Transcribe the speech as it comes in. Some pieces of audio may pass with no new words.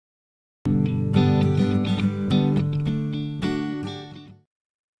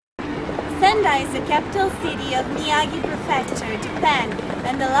Sendai is the capital city of Miyagi Prefecture, Japan,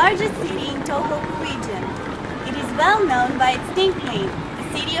 and the largest city in Tohoku region. It is well known by its nickname,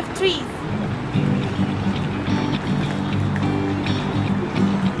 the City of Trees.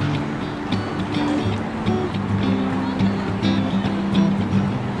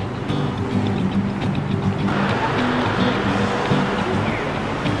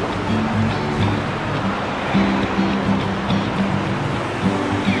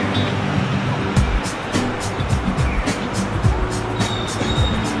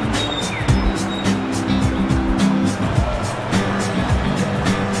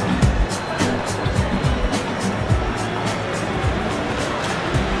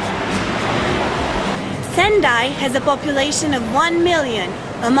 Sendai has a population of 1 million,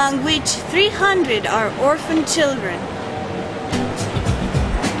 among which 300 are orphan children.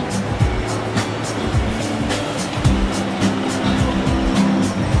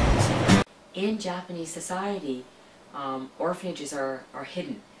 In Japanese society, orphanages are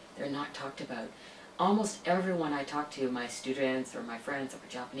hidden. They're not talked about. Almost everyone I talked to, my students or my friends that were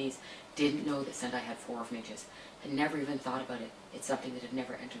Japanese, didn't know that Sendai had 4 orphanages, had never even thought about it. It's something that had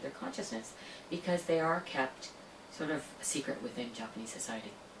never entered their consciousness because they are kept sort of a secret within Japanese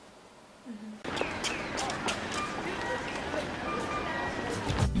society.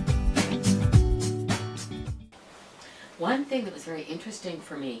 One thing that was very interesting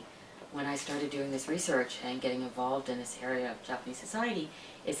for me when I started doing this research and getting involved in this area of Japanese society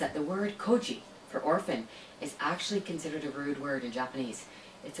is that the word koji for orphan is actually considered a rude word in Japanese.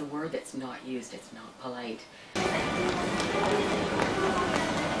 It's a word that's not used, it's not polite.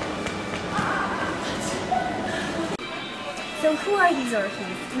 So who are these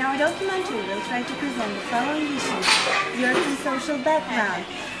orphans? In our documentary we'll try to present the following issues: the orphan's social background,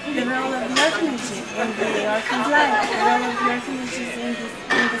 the role of the orphanage in the orphan's life, the role of the orphanages in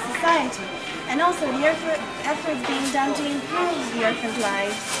the society, and also the efforts being done to improve the orphan's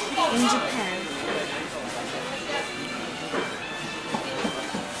lives in Japan.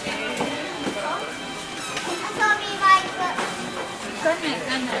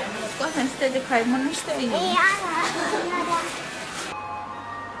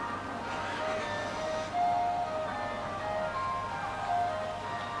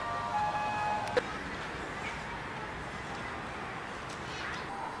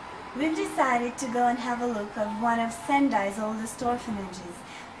 We've decided to go and have a look at one of Sendai's oldest orphanages,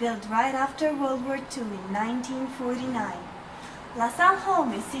 built right after World War II in 1949. LaSalle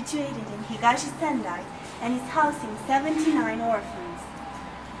Home is situated in Higashi Sendai and is housing 79 orphans.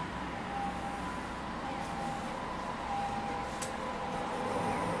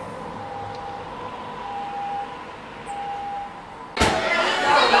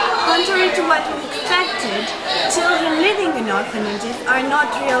 Contrary to what we expected, children living in orphanages are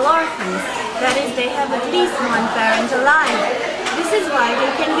not real orphans. That is, they have at least one parent alive. This is why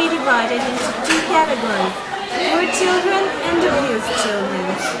they can be divided into 2 categories: poor children and abused children.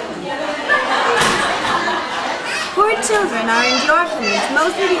 Poor children are in the orphanage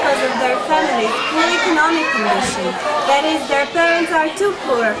mostly because of their family's poor economic condition. That is, their parents are too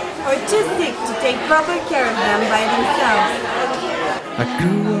poor or too sick to take proper care of them by themselves. I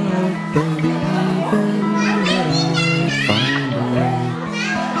grew up believing that I'd find a way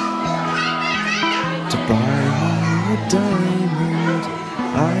to buy a diamond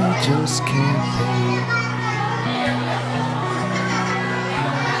I just can't pay.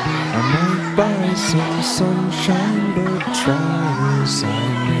 I might buy some sunshine, but try as I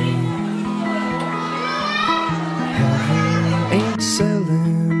may, heaven ain't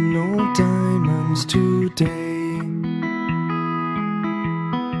selling no diamonds today.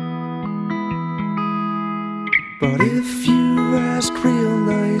 But if you ask real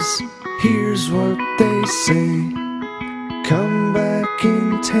nice, here's what they say: come back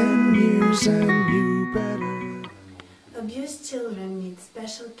in 10 years and you better. Abused children need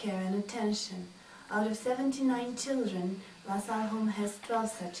special care and attention. Out of 79 children, LaSalle Home has 12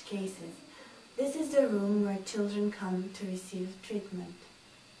 such cases. This is the room where children come to receive treatment.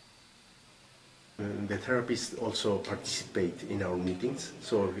 The therapists also participate in our meetings,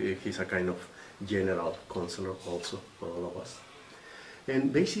 so he's a kind of general counselor also for all of us.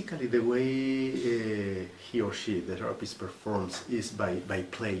 And basically the way he or she, the therapist, performs is by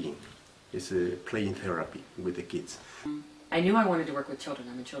playing. It's a playing therapy with the kids. I knew I wanted to work with children.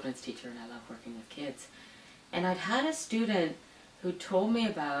 I'm a children's teacher and I love working with kids. And I'd had a student who told me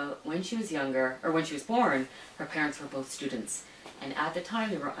about when she was younger, or when she was born, her parents were both students. And at the time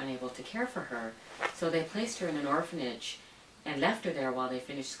they were unable to care for her. So they placed her in an orphanage and left her there while they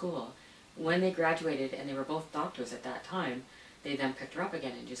finished school. When they graduated, and they were both doctors at that time, they then picked her up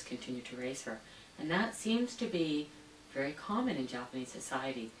again and just continued to raise her. And that seems to be very common in Japanese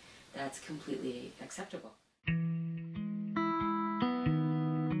society. That's completely acceptable.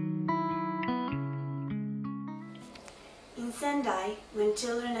 In Sendai, when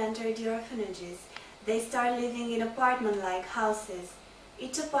children enter the orphanages, they start living in apartment-like houses.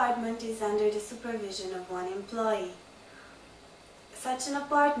 Each apartment is under the supervision of one employee. Such an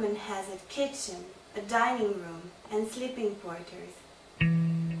apartment has a kitchen, a dining room, and sleeping quarters.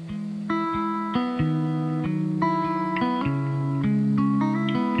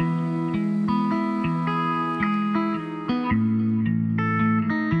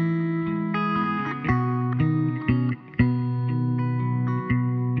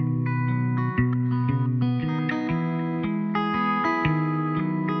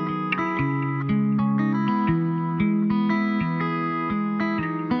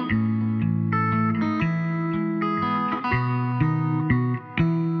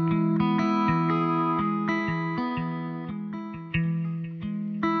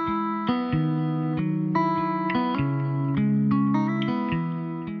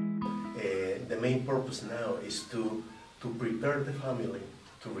 The main purpose now is to prepare the family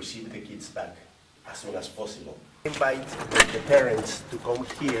to receive the kids back as soon as possible. Invite the parents to come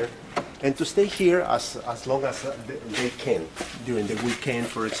here and to stay here as long as they can, during the weekend,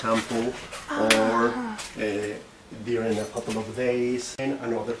 for example, or during a couple of days, and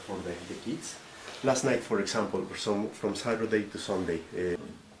another for the kids. Last night, for example, from Saturday to Sunday. You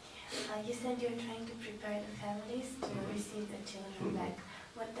said you're trying to prepare the families to receive the children back.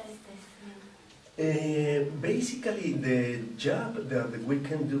 What does this mean? Basically, the job that we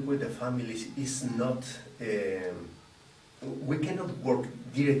can do with the families is not, we cannot work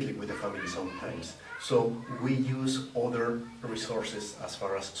directly with the family sometimes. So we use other resources as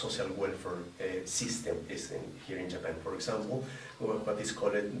far as social welfare system is here in Japan. For example, what is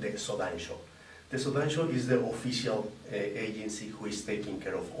called the Sodansho. The Sodansho is the official agency who is taking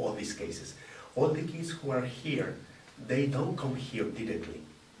care of all these cases. All the kids who are here, they don't come here directly.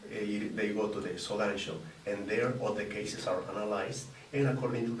 They go to the Sodansho, and there all the cases are analyzed, and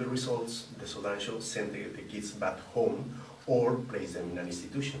according to the results, the Sodansho send the kids back home or place them in an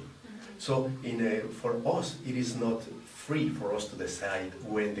institution. So for us, it is not free for us to decide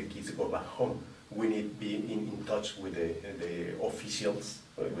when the kids go back home. We need to be in touch with the officials,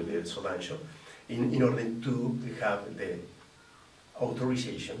 with the Sodansho, in order to have the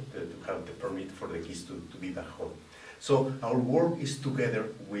authorization, to have the permit for the kids to be back home. So our work is together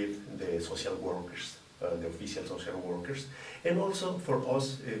with the social workers, the official social workers, and also for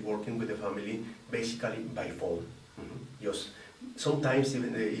us working with the family basically by phone. Just sometimes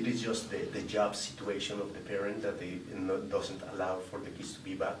even it is just the job situation of the parent that they doesn't allow for the kids to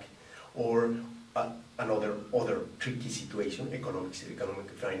be back, or other tricky situation, economic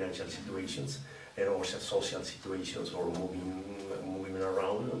financial situations, and also social situations, or moving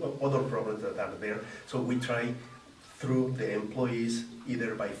around, other problems that are there. So we try through the employees,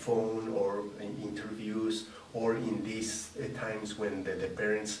 either by phone or in interviews, or in these times when the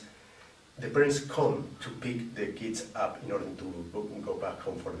parents come to pick the kids up in order to go back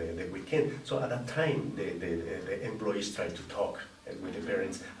home for the weekend. So at that time, the employees try to talk with the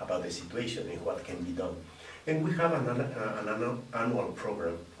parents about the situation and what can be done. And we have an annual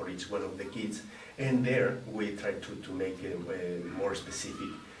program for each one of the kids, and there we try to make it more specific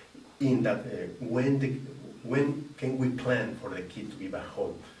in that when can we plan for the kid to be back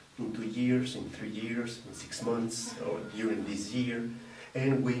home? In 2 years, in 3 years, in 6 months, or during this year.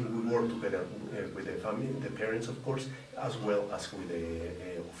 And we work together with the family, the parents, of course, as well as with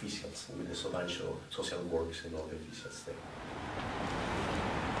the officials, with the Sodansho, social works, and all the officials there.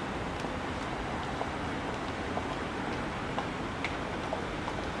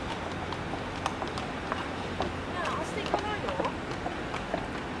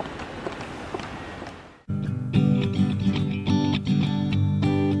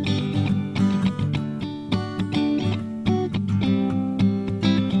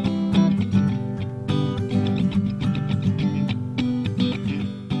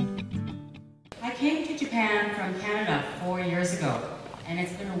 From Canada 4 years ago, and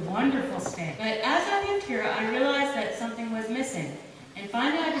it's been a wonderful stay. But as I lived here, I realized that something was missing, and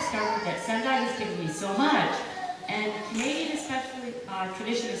finally I discovered that Sendai has given me so much, and Canadian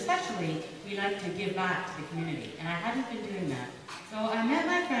tradition especially, we like to give back to the community, and I hadn't been doing that. So I met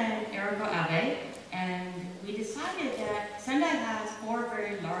my friend Eriko Abe, and we decided that Sendai has 4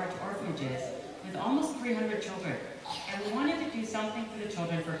 very large orphanages with almost 300 children, and we wanted to do something for the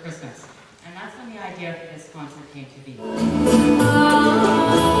children for Christmas. And that's when the idea for this concert came to be. I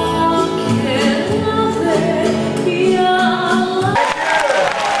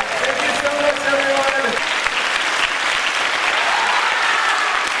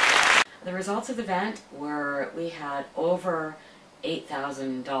we had over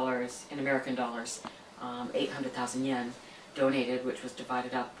 $8,000 in American dollars, 800,000 yen donated, which was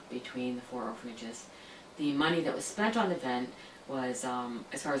divided up between the 4 orphanages. The money that was spent on the event was,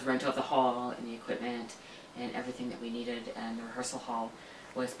 as far as rental of the hall and the equipment and everything that we needed, and the rehearsal hall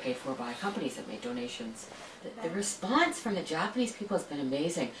was paid for by companies that made donations. The response from the Japanese people has been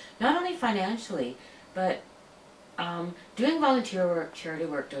amazing, not only financially, but doing volunteer work, charity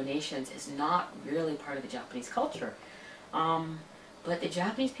work, donations is not really part of the Japanese culture. But the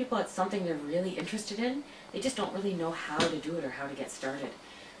Japanese people, it's something they're really interested in. They just don't really know how to do it or how to get started.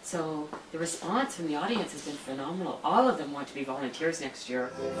 So the response from the audience has been phenomenal. All of them want to be volunteers next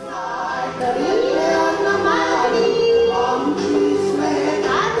year.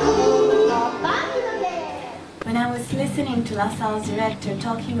 When I was listening to LaSalle's director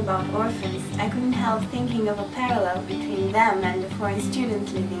talking about orphans, I couldn't help thinking of a parallel between them and the foreign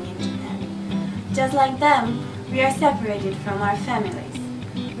students living in Japan. Just like them, we are separated from our families.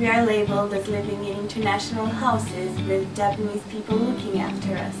 We are labeled as living in international houses with Japanese people looking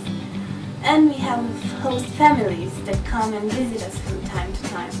after us. And we have host families that come and visit us from time to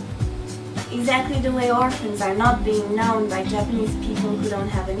time. Exactly the way orphans are not being known by Japanese people who don't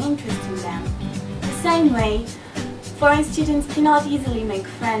have an interest in them. The same way, foreign students cannot easily make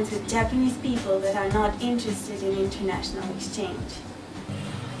friends with Japanese people that are not interested in international exchange.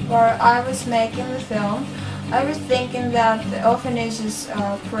 While I was making the film, I was thinking that the orphanages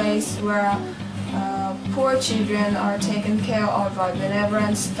are a place where poor children are taken care of by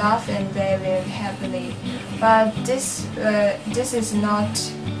benevolent staff and they live happily. But this is not.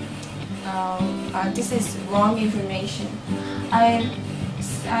 This is wrong information.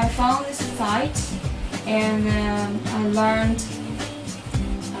 I found this site and I learned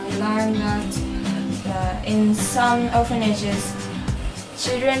that in some orphanages,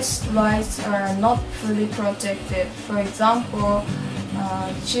 children's rights are not fully protected. For example,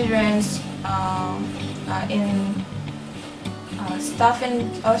 staff in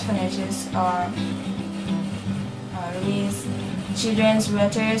orphanages are release children's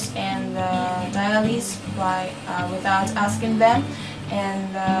letters and diaries without asking them,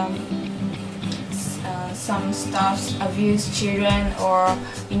 and some staffs abuse children or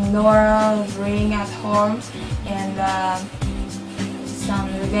ignore reading at home, and some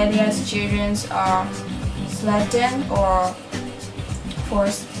rebellious children are threatened or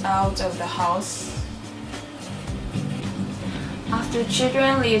forced out of the house. After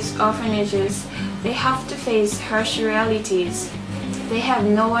children leave orphanages, they have to face harsh realities. They have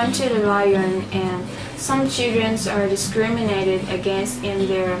no one to rely on, and some children are discriminated against in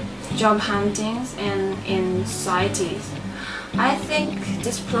their job huntings and in societies. I think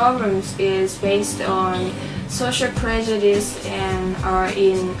this problem is based on social prejudice and are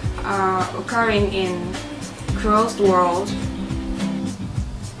occurring in closed world.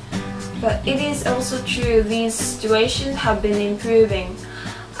 But it is also true these situations have been improving.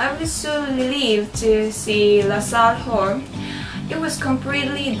 I was so relieved to see LaSalle Hall. It was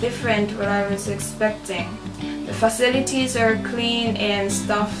completely different what I was expecting. The facilities are clean and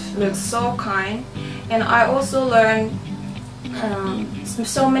staff looks so kind. And I also learned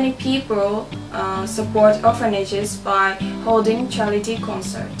so many people support orphanages by holding charity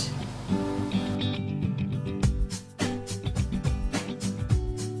concert.